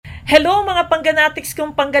Hello mga pangganatics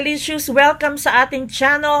kong panggalicious, welcome sa ating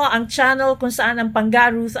channel, ang channel kung saan ang Pangga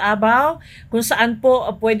Ruth Abaw, kung saan po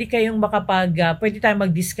pwede kayong pwede tayong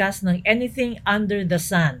mag-discuss ng anything under the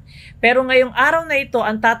sun. Pero ngayong araw na ito,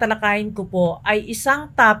 ang tatalakayin ko po ay isang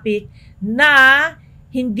topic na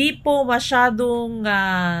hindi po masyadong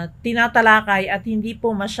tinatalakay at hindi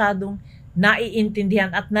po masyadong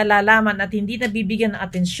naiintindihan at nalalaman at hindi nabibigyan ng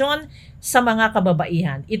atensyon sa mga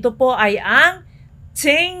kababaihan. Ito po ay ang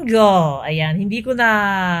Tingle. Ayan, hindi ko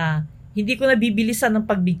na bibilisan ng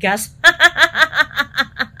pagbigkas.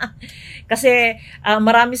 Kasi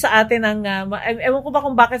marami sa atin ang ewan ko ba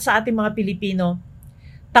kung bakit sa ating mga Pilipino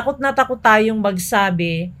takot na takot tayong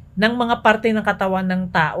magsabi ng mga parte ng katawan ng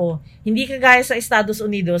tao. Hindi kagaya sa Estados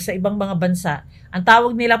Unidos, sa ibang mga bansa. Ang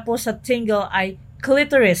tawag nila po sa tingle ay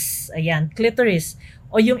clitoris. Ayan, clitoris.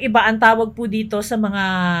 O yung iba ang tawag po dito sa mga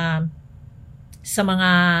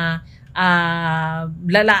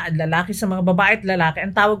lalaki, sa mga babae at lalaki,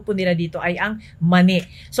 ang tawag po nila dito ay ang mani.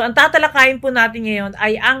 So ang tatalakayin po natin ngayon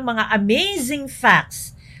ay ang mga amazing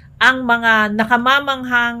facts, ang mga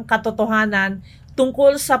nakamamanghang katotohanan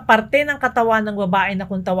tungkol sa parte ng katawan ng babae na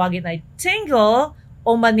kung tawagin ay tingle o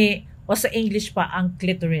mani o sa English pa ang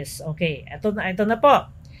clitoris. Okay, ito na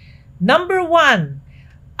po. Number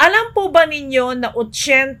 1, alam po ba ninyo na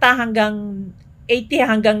 80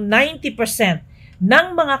 hanggang 90%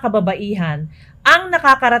 ng mga kababaihan ang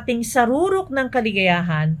nakakarating sa rurok ng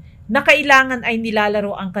kaligayahan na kailangan ay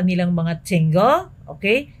nilalaro ang kanilang mga tingle?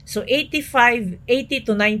 Okay? So 80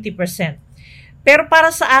 to 90%. Pero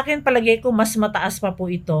para sa akin, palagay ko mas mataas pa po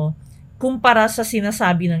ito kumpara sa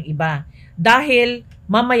sinasabi ng iba. Dahil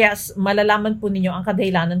mamaya malalaman po ninyo ang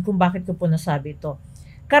kadahilanan kung bakit ko po nasabi ito.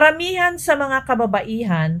 Karamihan sa mga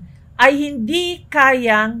kababaihan ay hindi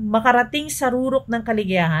kayang makarating sa rurok ng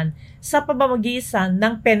kaligayahan sa pamamagitan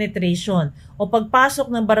ng penetration o pagpasok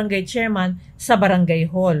ng barangay chairman sa barangay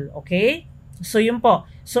hall. Okay? So yun po.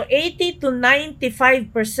 So 80 to 95%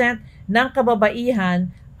 ng kababaihan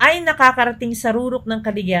ay nakakarating sa rurok ng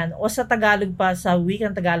kaligayahan o sa Tagalog pa, sa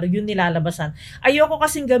wikang Tagalog, yung nilalabasan. Ayoko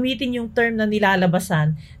kasing gamitin yung term na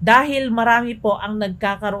nilalabasan dahil marami po ang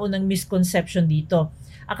nagkakaroon ng misconception dito.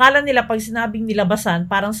 Akala nila pag sinabing nilabasan,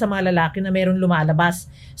 parang sa mga lalaki na mayroong lumalabas.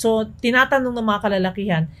 So, tinatanong ng mga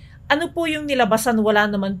kalalakihan, ano po yung nilabasan? Wala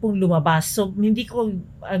naman pong lumabas. So, hindi ko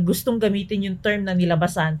gustong gamitin yung term na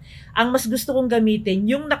nilabasan. Ang mas gusto kong gamitin,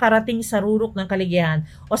 yung nakarating sa rurok ng kaligayahan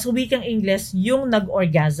o sa wikang Ingles, yung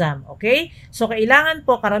nag-orgasm. Okay? So, kailangan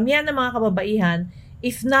po, karamihan ng mga kababaihan,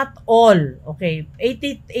 if not all, okay,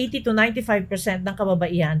 80 to 95% ng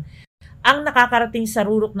kababaihan, ang nakakarating sa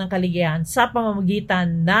rurok ng kaligayahan sa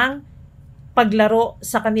pamamagitan ng paglaro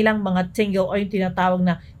sa kanilang mga tingle o yung tinatawag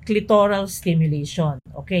na clitoral stimulation.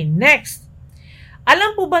 Okay, next.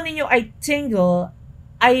 Alam po ba ninyo ay tingle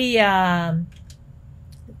ay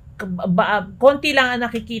konti lang ang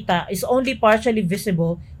nakikita, is only partially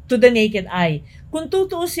visible to the naked eye. Kung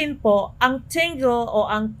tutuusin po, ang tingle o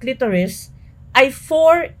ang clitoris ay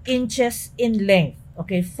 4 inches in length.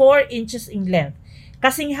 Okay, 4 inches in length.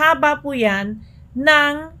 Kasing haba po yan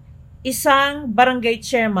ng isang barangay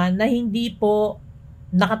chairman na hindi po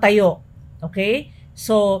nakatayo. Okay?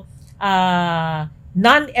 So,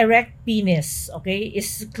 non-erect penis, okay,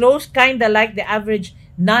 is close, kinda like the average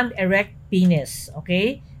non-erect penis.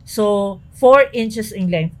 Okay? So, 4 inches in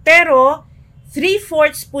length. Pero,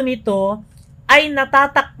 3/4 po nito ay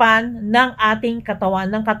natatakpan ng ating katawan,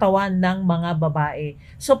 ng katawan ng mga babae.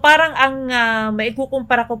 So, parang ang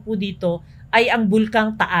maikukumpara ko po dito ay ang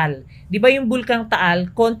bulkang Taal. Di ba yung bulkang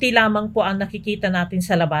Taal, konti lamang po ang nakikita natin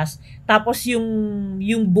sa labas. Tapos yung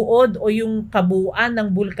buod o yung kabuuan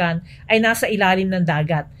ng bulkan ay nasa ilalim ng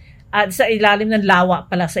dagat. At sa ilalim ng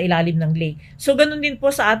lawa pala, sa ilalim ng lake. So ganun din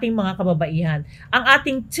po sa ating mga kababaihan. Ang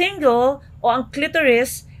ating tingle o ang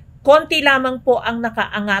clitoris, konti lamang po ang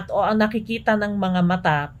nakaangat o ang nakikita ng mga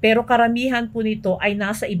mata, pero karamihan po nito ay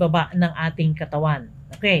nasa ibaba ng ating katawan.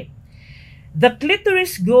 Okay. The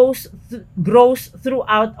clitoris grows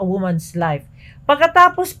throughout a woman's life.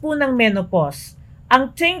 Pagkatapos po ng menopause,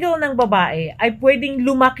 ang tingle ng babae ay pwedeng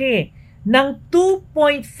lumaki ng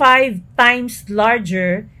 2.5 times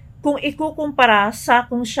larger kung ikukumpara sa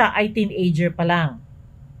kung siya ay teenager pa lang.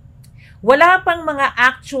 Wala pang mga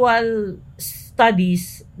actual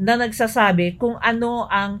studies na nagsasabi kung ano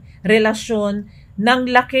ang relasyon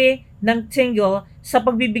ng laki ng tingle sa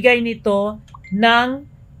pagbibigay nito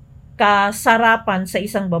ng kasarapan sa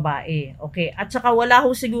isang babae. Okay? At saka wala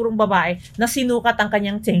ho sigurong babae na sinukat ang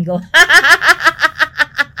kanyang tingle.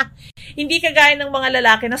 Hindi kagaya ng mga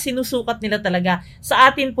lalaki na sinusukat nila talaga. Sa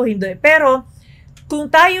atin po hindi. Pero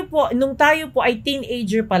nung tayo po ay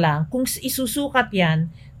teenager pa lang, kung isusukat yan,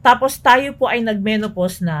 tapos tayo po ay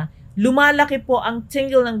nagmenopause na, lumalaki po ang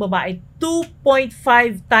tingle ng babae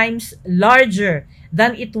 2.5 times larger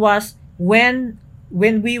than it was when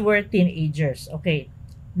we were teenagers. Okay.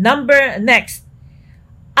 Next.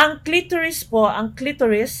 Ang clitoris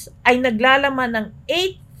ay naglalaman ng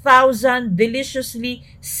 8,000 deliciously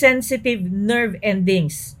sensitive nerve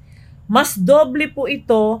endings. Mas doble po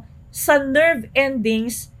ito sa nerve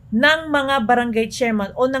endings ng mga barangay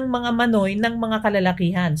chairman o ng mga manoy ng mga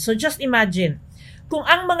kalalakihan. So just imagine, kung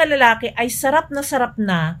ang mga lalaki ay sarap na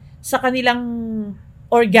sa kanilang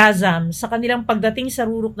orgasm, sa kanilang pagdating sa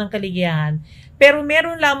rurok ng kaligayahan, pero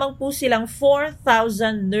meron lamang po silang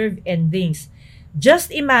 4,000 nerve endings.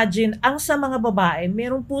 Just imagine, ang sa mga babae,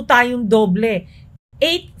 meron po tayong doble,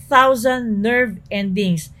 8,000 nerve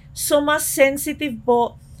endings. So mas sensitive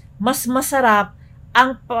po, mas masarap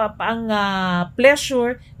ang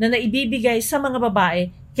pleasure na naibibigay sa mga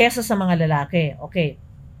babae kesa sa mga lalaki. Okay.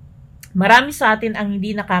 Marami sa atin ang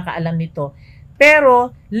hindi nakakaalam nito.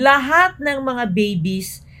 Pero lahat ng mga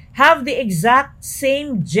babies have the exact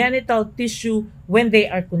same genital tissue when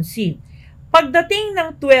they are conceived. Pagdating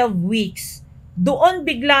ng 12 weeks, doon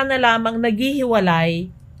bigla na lamang naghihiwalay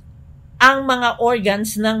ang mga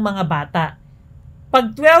organs ng mga bata.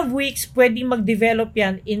 Pag 12 weeks, pwedeng mag-develop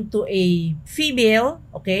yan into a female,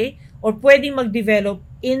 okay? Or pwedeng mag-develop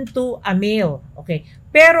into a male, okay?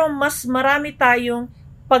 Pero mas marami tayong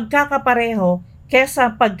pagkakapareho kesa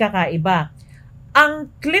pagkakaiba. Ang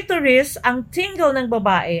clitoris, ang tingle ng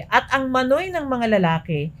babae at ang manoy ng mga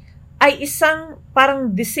lalaki ay isang parang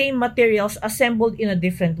the same materials assembled in a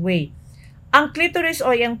different way. Ang clitoris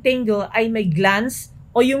o yung tingle ay may glands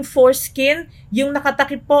o yung foreskin, yung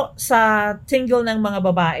nakatakip po sa tingle ng mga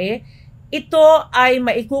babae. Ito ay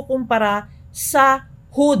maikukumpara sa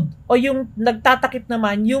hood o yung nagtatakip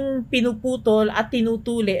naman yung pinuputol at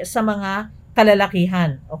tinutuli sa mga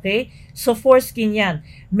kalalakihan. Okay? So, foreskin yan.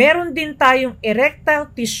 Meron din tayong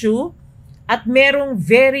erectile tissue at merong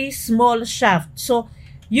very small shaft. So,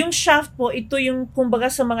 yung shaft po, ito yung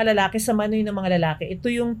kumbaga sa mga lalaki, sa manoy ng mga lalaki,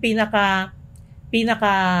 ito yung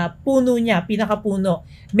pinakapuno niya, pinakapuno.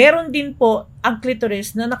 Meron din po ang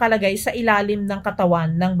clitoris na nakalagay sa ilalim ng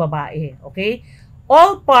katawan ng babae. Okay?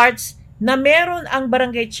 All parts na meron ang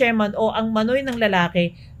barangay chairman o ang manoy ng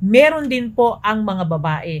lalaki, meron din po ang mga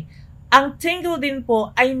babae. Ang tingle din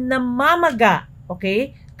po ay namamaga,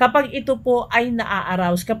 okay? Kapag ito po ay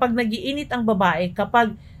naa-arouse, kapag nagiinit ang babae,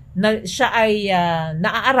 kapag siya ay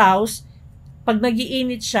naa-arouse, pag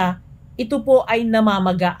nagiinit siya, ito po ay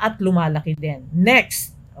namamaga at lumalaki din.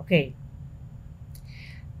 Next, okay.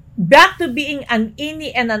 Back to being an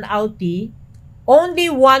innie and an outie,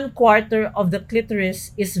 only 1/4 of the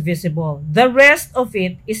clitoris is visible. The rest of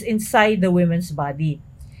it is inside the woman's body.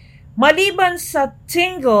 Maliban sa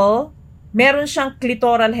tingle, meron siyang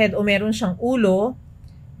clitoral head o meron siyang ulo,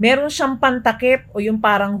 meron siyang pantakip o yung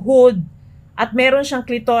parang hood, at meron siyang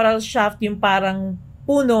clitoral shaft yung parang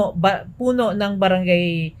puno ng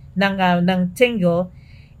barangay ng tingle.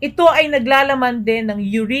 Ito ay naglalaman din ng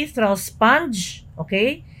urethral sponge,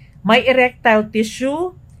 okay? May erectile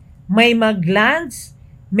tissue, may mga glands,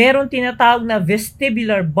 meron tinatawag na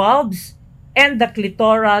vestibular bulbs, and the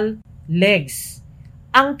clitoral legs.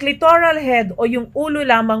 Ang clitoral head o yung ulo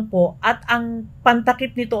lamang po at ang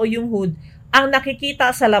pantakip nito o yung hood ang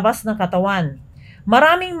nakikita sa labas ng katawan.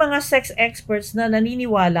 Maraming mga sex experts na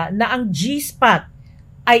naniniwala na ang G-spot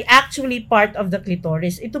ay actually part of the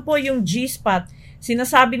clitoris. Ito po yung G-spot,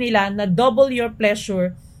 sinasabi nila na double your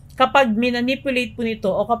pleasure kapag minanipulate po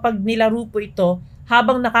nito o kapag nilaro po ito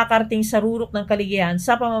habang nakakarating sa rurok ng kaligayahan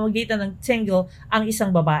sa pamamagitan ng tingle ang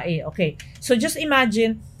isang babae. Okay. So just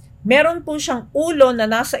imagine, meron po siyang ulo na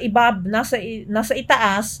nasa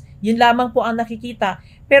itaas, yun lamang po ang nakikita.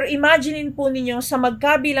 Pero imaginein po ninyo sa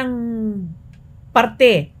magkabilang part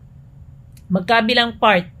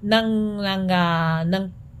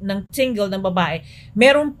ng tingle ng babae,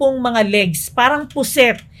 meron pong mga legs, parang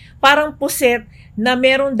puset na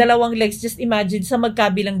meron dalawang legs, just imagine, sa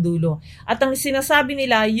magkabilang dulo. At ang sinasabi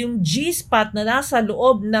nila, yung G-spot na nasa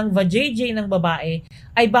loob ng vajayjay ng babae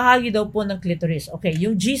ay bahagi daw po ng clitoris. Okay,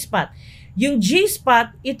 yung G-spot. Yung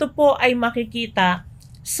G-spot, ito po ay makikita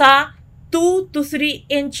sa 2 to 3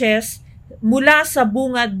 inches mula sa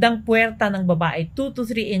bungad ng puwerta ng babae, 2 to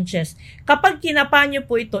 3 inches. Kapag kinapa nyo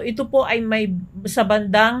po ito po ay may sa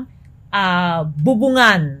bandang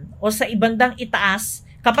bubungan o sa ibandang itaas.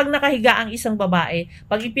 Kapag nakahiga ang isang babae,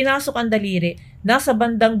 pag ipinasok ang daliri, nasa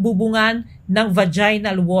bandang bubungan ng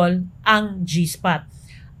vaginal wall ang G-spot.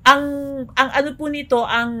 Ang ano po nito,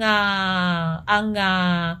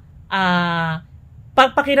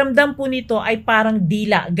 pakiramdam po nito ay parang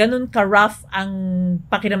dila. Ganun ka-rough ang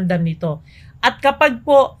pakiramdam nito. At kapag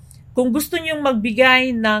po, kung gusto nyong magbigay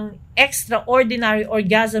ng extraordinary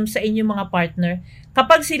orgasm sa inyong mga partner,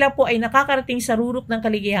 kapag sila po ay nakakarating sa rurok ng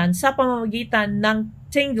kaligayahan sa pamamagitan ng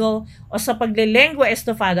tingle o sa paglelengua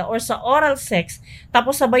estofada or sa oral sex,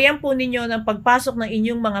 tapos sabayan po ninyo ng pagpasok ng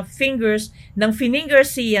inyong mga fingers, ng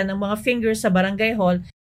finingersia, ng mga fingers sa barangay hall,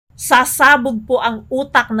 sasabog po ang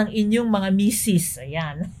utak ng inyong mga misis.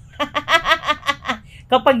 Ayan.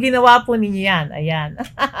 Kapag ginawa po ninyo yan. Ayan.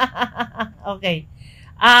 Okay.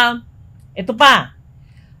 Ito pa.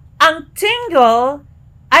 Ang tingle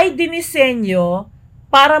ay dinisenyo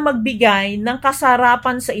para magbigay ng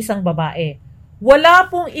kasarapan sa isang babae.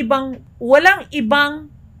 Walang ibang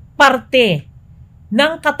parte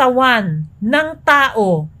ng katawan ng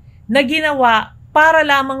tao na ginawa para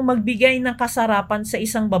lamang magbigay ng kasarapan sa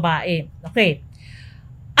isang babae. Okay.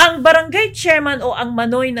 Ang barangay chairman o ang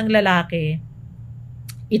manoy ng lalaki,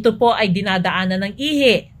 ito po ay dinadaanan ng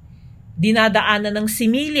ihi, dinadaanan ng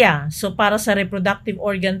similya, so para sa reproductive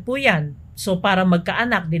organ po yan. So para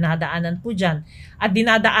magkaanak, dinadaanan po dyan. At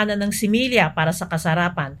dinadaanan ng similya para sa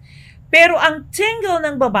kasarapan. Pero ang tingle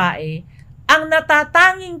ng babae, ang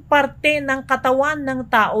natatanging parte ng katawan ng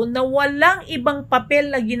tao na walang ibang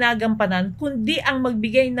papel na ginagampanan kundi ang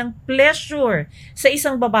magbigay ng pleasure sa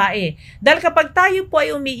isang babae. Dahil kapag tayo po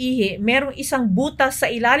ay umiihi, merong isang butas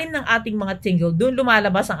sa ilalim ng ating mga tingle, doon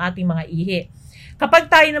lumalabas ang ating mga ihi.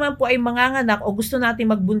 Kapag tayo naman po ay manganganak o gusto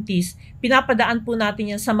natin magbuntis, pinapadaan po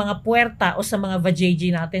natin yan sa mga puwerta o sa mga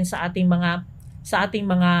vajayjay natin sa ating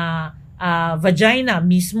mga vagina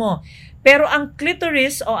mismo. Pero ang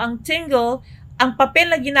clitoris o ang tingle, ang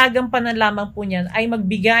papel na ginagampanan lamang po niyan ay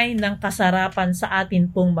magbigay ng kasarapan sa atin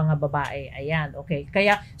pong mga babae. Ayan, okay.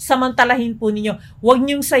 Kaya samantalahin po ninyo. Huwag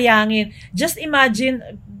niyong sayangin. Just imagine,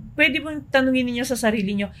 pwede pong tanungin ninyo sa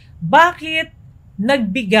sarili niyo, bakit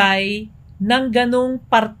nagbigay ng ganong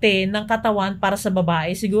parte ng katawan para sa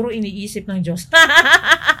babae? Siguro iniisip ng Diyos.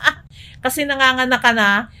 Kasi nanganganak ka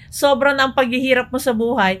na, sobrang ang paghihirap mo sa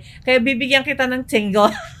buhay, kaya bibigyan kita ng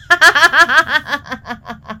tingle.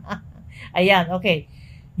 Ayan, okay.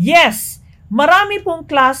 Yes, marami pong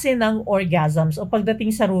klase ng orgasms o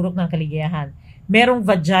pagdating sa rurok ng kaligayahan. Merong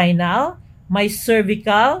vaginal, may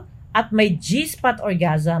cervical, at may G-spot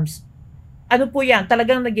orgasms. Ano po yan?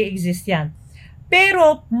 Talagang nag-i-exist yan.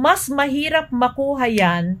 Pero mas mahirap makuha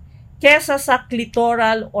yan kesa sa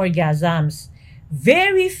clitoral orgasms.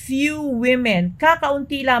 Very few women,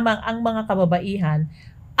 kakaunti lamang ang mga kababaihan,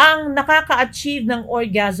 ang nakaka-achieve ng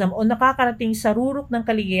orgasm o nakakarating sa rurok ng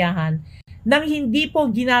kaligayahan nang hindi po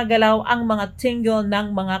ginagalaw ang mga tingle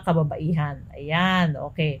ng mga kababaihan. Ayan,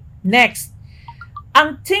 okay. Next,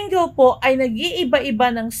 ang tingle po ay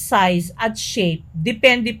nag-iiba-iba ng size at shape,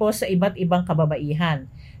 depende po sa iba't ibang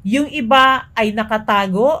kababaihan. Yung iba ay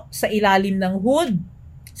nakatago sa ilalim ng hood,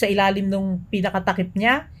 sa ilalim ng pinakatakip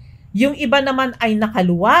niya. Yung iba naman ay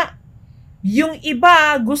nakaluwa. Yung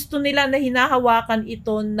iba, gusto nila na hinahawakan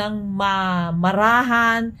ito ng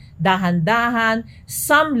marahan, dahan-dahan.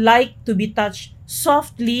 Some like to be touched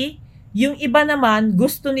softly. Yung iba naman,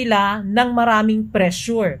 gusto nila ng maraming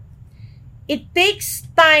pressure. It takes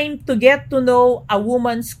time to get to know a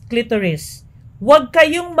woman's clitoris. Huwag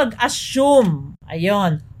kayong mag-assume.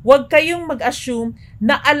 Ayon. Huwag kayong mag-assume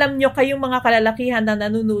na alam nyo kayong mga kalalakihan na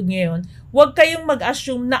nanonood ngayon. Huwag kayong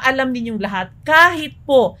mag-assume na alam ninyong lahat. Kahit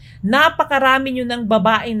po napakarami nyo ng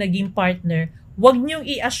babaeng naging partner, huwag nyong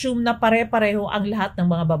i-assume na pare-pareho ang lahat ng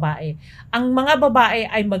mga babae. Ang mga babae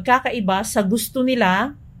ay magkakaiba sa gusto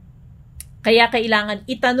nila, kaya kailangan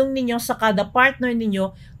itanong ninyo sa kada partner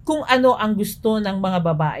ninyo kung ano ang gusto ng mga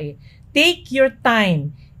babae. Take your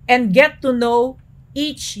time and get to know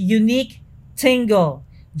each unique tingle.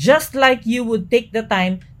 Just like you would take the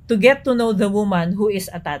time to get to know the woman who is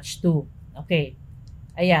attached to. Okay.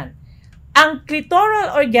 Ayan. Ang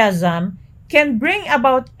clitoral orgasm can bring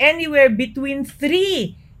about anywhere between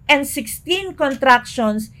 3 and 16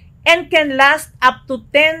 contractions and can last up to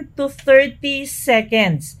 10 to 30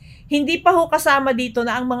 seconds. Hindi pa ho kasama dito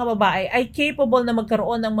na ang mga babae ay capable na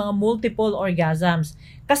magkaroon ng mga multiple orgasms.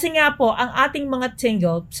 Kasi nga po, ang ating mga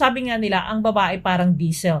tingle, sabi nga nila, ang babae parang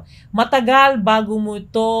diesel. Matagal bago mo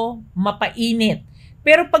ito mapainit.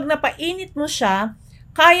 Pero pag napainit mo siya,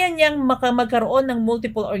 kaya niyang magkaroon ng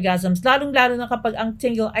multiple orgasms, lalong-lalo na kapag ang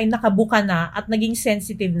tingle ay nakabuka na at naging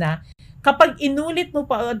sensitive na. Kapag inulit mo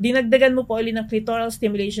pa, dinagdagan mo pa ulit ng clitoral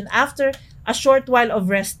stimulation after a short while of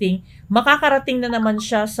resting, makakarating na naman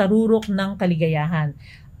siya sa rurok ng kaligayahan.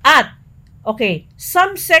 At okay,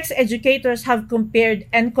 some sex educators have compared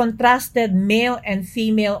and contrasted male and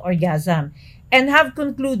female orgasm. and have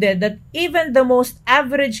concluded that even the most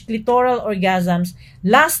average clitoral orgasms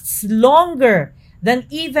lasts longer than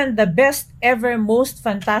even the best ever most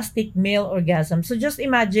fantastic male orgasm. So just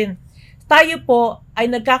imagine, tayo po ay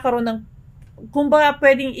nagkakaroon ng, kumbaga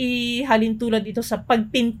pwedeng ihalin tulad ito sa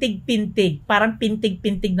pagpintig-pintig, parang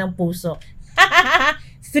pintig-pintig ng puso.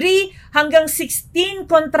 3 hanggang 16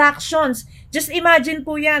 contractions. Just imagine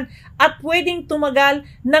po yan. At pwedeng tumagal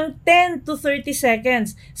ng 10 to 30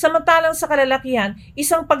 seconds. Samantalang sa kalalakihan,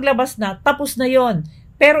 isang paglabas na, tapos na yon.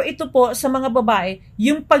 Pero ito po sa mga babae,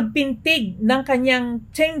 yung pagpintig ng kanyang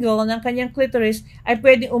tingle, ng kanyang clitoris, ay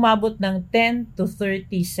pwedeng umabot ng 10 to 30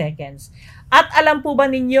 seconds. At alam po ba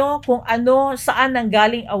ninyo kung saan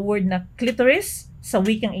nanggaling ang word na clitoris sa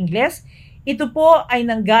wikang Ingles? Ito po ay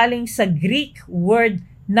nanggaling sa Greek word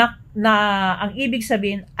na ang ibig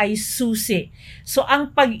sabihin ay susi. So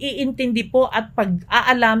ang pag-iintindi po at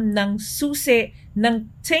pag-aalam ng susi ng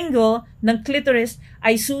tingle ng clitoris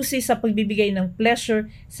ay susi sa pagbibigay ng pleasure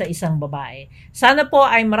sa isang babae. Sana po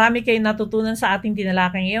ay marami kayong natutunan sa ating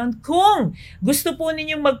tinalakay ngayon. Kung gusto po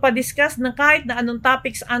ninyong magpa-discuss ng kahit na anong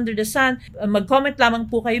topics under the sun, mag-comment lamang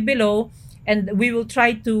po kayo below and we will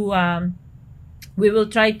try to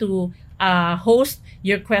host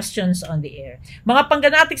your questions on the air. Mga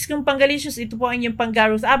pangganatics kong panggalicious, ito po ang inyong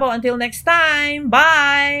panggaruth abaw. Until next time,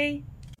 bye!